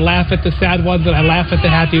one. I laugh at the sad ones and I laugh at the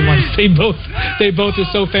happy ones. They both are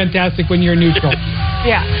so fantastic when you're neutral.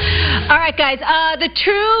 Yeah. All right, guys. The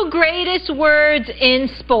two greatest words in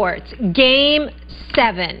sports. Game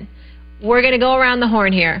 7. We're going to go around the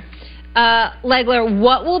horn here. Legler,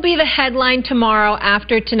 what will be the headline tomorrow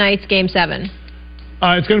after tonight's Game 7?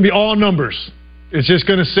 It's going to be all numbers. It's just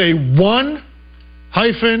going to say 1-150.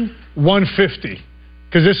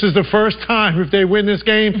 Because this is the first time, if they win this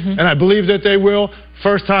game, and I believe that they will,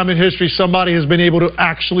 first time in history somebody has been able to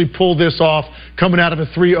actually pull this off coming out of a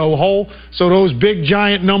 3-0 hole. So those big,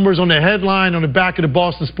 giant numbers on the headline on the back of the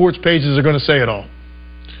Boston sports pages are going to say it all.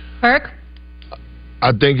 Perk?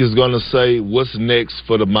 I think it's going to say, what's next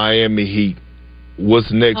for the Miami Heat?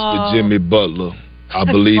 What's next for Jimmy Butler? I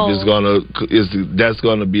believe that's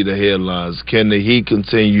gonna be the headlines. Can the Heat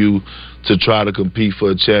continue to try to compete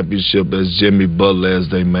for a championship as Jimmy Butler as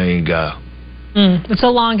their main guy? It's a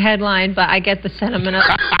long headline, but I get the sentiment of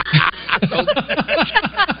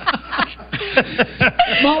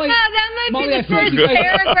Molly, that might be the first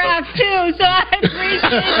paragraph, too, so I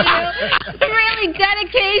appreciate you. Really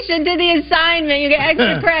dedication to the assignment. You get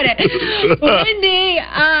extra credit. Wendy,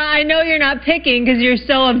 I know you're not picking because you're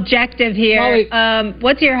so objective here. Molly,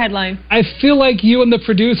 what's your headline? I feel like you and the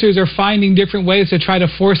producers are finding different ways to try to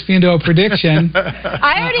force me into a prediction.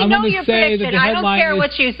 I already know your prediction. I don't care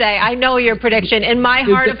what you say. I know your prediction. In my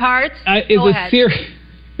heart of hearts, go ahead.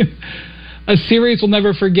 A series we'll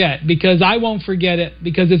never forget, because I won't forget it,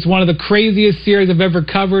 because it's one of the craziest series I've ever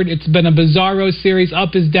covered. It's been a bizarro series.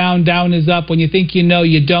 Up is down, down is up. When you think you know,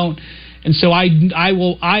 you don't. And so I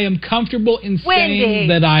am comfortable in saying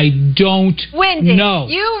that I don't know.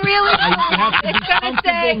 You really I have to be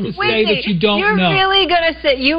comfortable to say that you don't know. You're really going to say